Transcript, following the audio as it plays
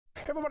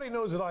Everybody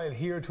knows that I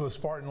adhere to a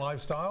Spartan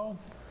lifestyle.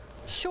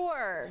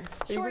 Sure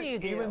you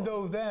do. Even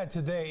though that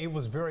today it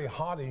was very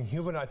hot and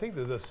humid, I think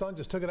that the sun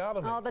just took it out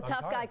of me. Oh, the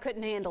tough guy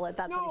couldn't handle it.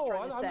 That's what he's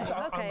trying to say.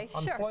 Okay,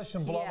 I'm flesh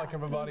and blood like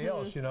everybody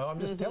else, you know. I'm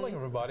just telling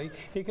everybody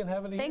he can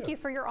have it. Thank you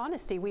for your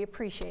honesty. We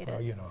appreciate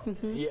it. You know.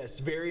 Yes,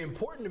 very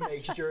important to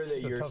make sure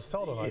that you're. It's a tough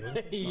sell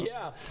tonight.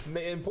 Yeah,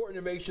 important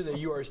to make sure that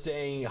you are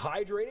staying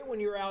hydrated when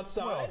you're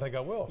outside. Well, I think I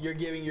will. You're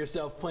giving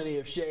yourself plenty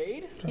of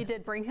shade. He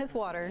did bring his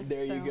water.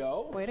 There you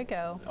go. Way to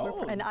go.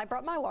 Oh. And I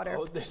brought my water.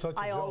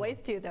 I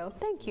always do, though.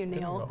 Thank you,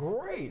 Neil.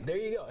 Great. There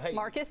you go. Hey,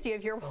 Marcus, do you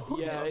have your water?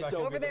 Yeah, it's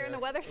over there in the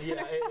weather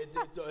center.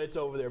 Yeah, it's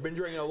over there. Been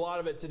drinking a lot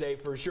of it today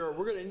for sure.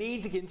 We're going to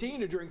need to continue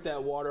to drink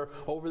that water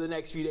over the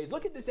next few days.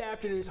 Look at this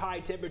afternoon's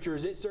high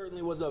temperatures. It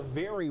certainly was a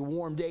very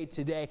warm day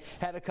today.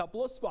 Had a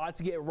couple of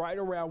spots get right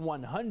around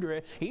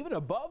 100, even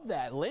above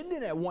that.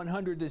 Linden at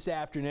 100 this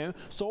afternoon.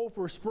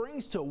 Sulphur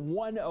Springs to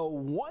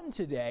 101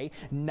 today.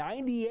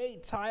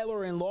 98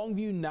 Tyler and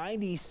Longview,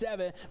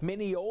 97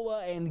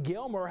 Mineola and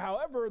Gilmer.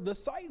 However, the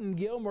site in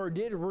Gilmer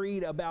did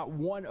read about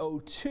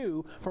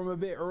 102 from a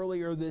bit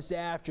earlier this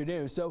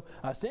afternoon. So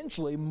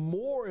essentially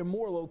more and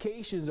more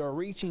locations are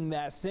reaching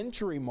that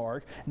century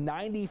mark.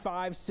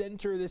 95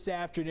 Center this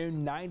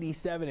afternoon,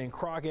 97 in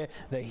Crockett.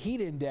 The heat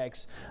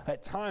index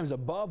at times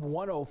above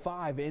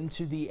 105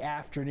 into the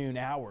afternoon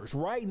hours.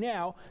 Right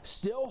now,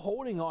 still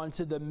holding on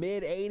to the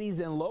mid 80s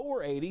and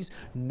lower 80s.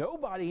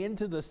 Nobody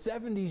into the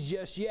 70s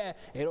just yet.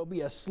 It'll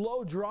be a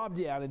slow drop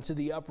down into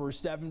the upper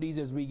 70s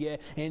as we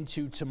get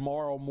into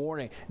tomorrow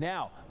morning.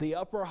 Now, the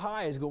upper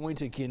high is going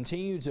to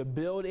continue to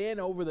build in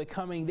over the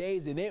coming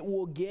days, and it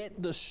will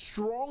get the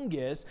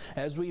strongest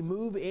as we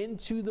move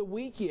into the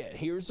weekend.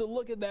 Here's a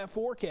look at that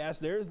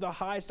forecast. There's the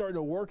high starting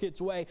to work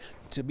its way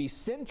to be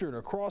centered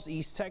across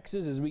East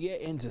Texas as we get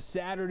into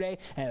Saturday,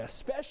 and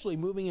especially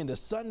moving into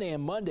Sunday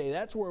and Monday.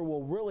 That's where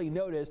we'll really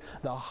notice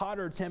the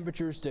hotter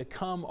temperatures to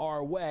come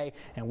our way,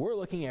 and we're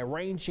looking at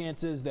rain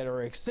chances that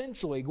are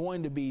essentially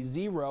going to be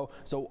zero.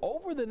 So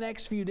over the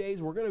next few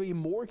days, we're going to be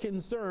more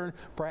concerned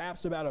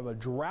perhaps about a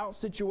drought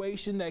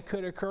situation that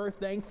could occur.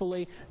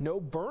 Thankfully,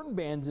 no burn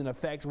bans in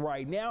effect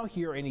right now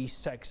here in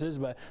East Texas,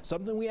 but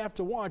something we have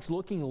to watch.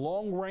 Looking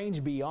long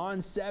range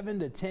beyond 7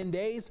 to 10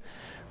 days,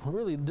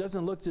 really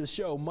doesn't look to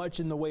show much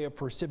in the way of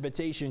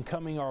precipitation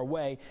coming our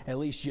way, at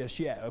least just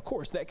yet. Of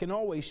course, that can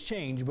always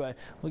change, but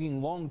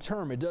looking long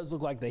term, it does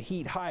look like the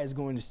heat high is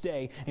going to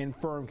stay in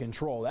firm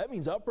control. That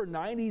means upper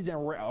 90s and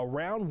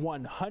around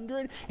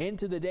 100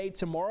 into the day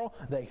tomorrow.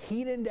 The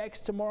heat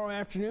index tomorrow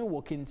afternoon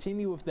will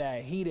continue with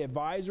that heat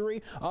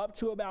advisory up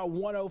to about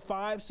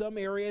 105. Some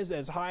areas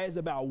as high as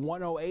about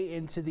 108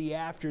 into the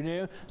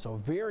afternoon. So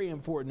very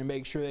important to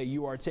make sure that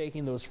you are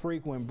taking those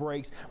frequent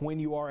breaks when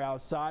you are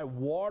outside.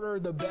 Water,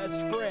 the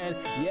best friend.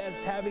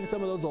 Yes, having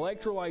some of those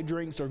electrolyte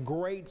drinks are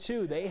great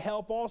too. They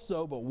help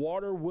also, but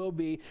water will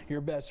be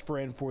your best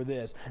friend for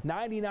this.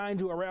 99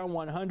 to around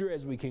 100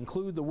 as we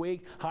conclude the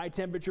week. High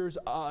temperatures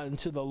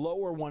into the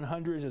lower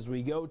 100s as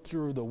we go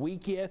through the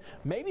weekend.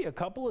 Maybe a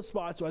couple of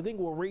spots, so I think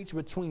we'll reach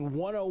between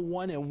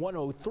 101 and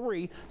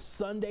 103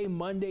 Sunday,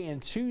 Monday,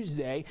 and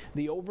Tuesday.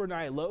 The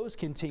overnight lows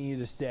continue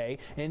to stay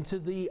into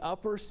the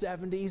upper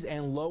 70s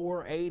and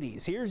lower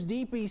 80s. Here's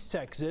deep East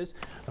Texas.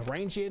 The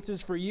rain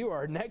chances for you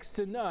are next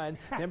to none.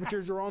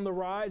 Temperatures are on the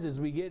rise as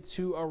we get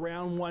to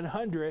around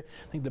 100.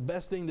 I think the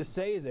best thing to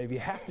say is that if you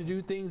have to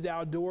do things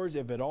outdoors,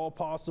 if at all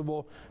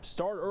possible,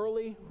 start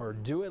early or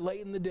do it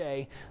late in the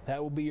day.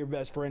 That will be your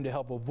best friend to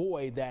help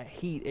avoid that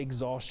heat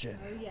exhaustion.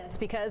 Oh, yes,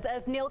 because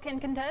as Neil can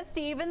contest,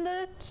 even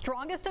the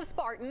strongest of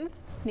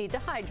Spartans need to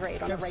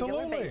hydrate on a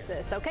regular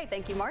basis. Okay,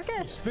 thank you,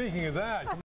 Marcus. Speaking of that.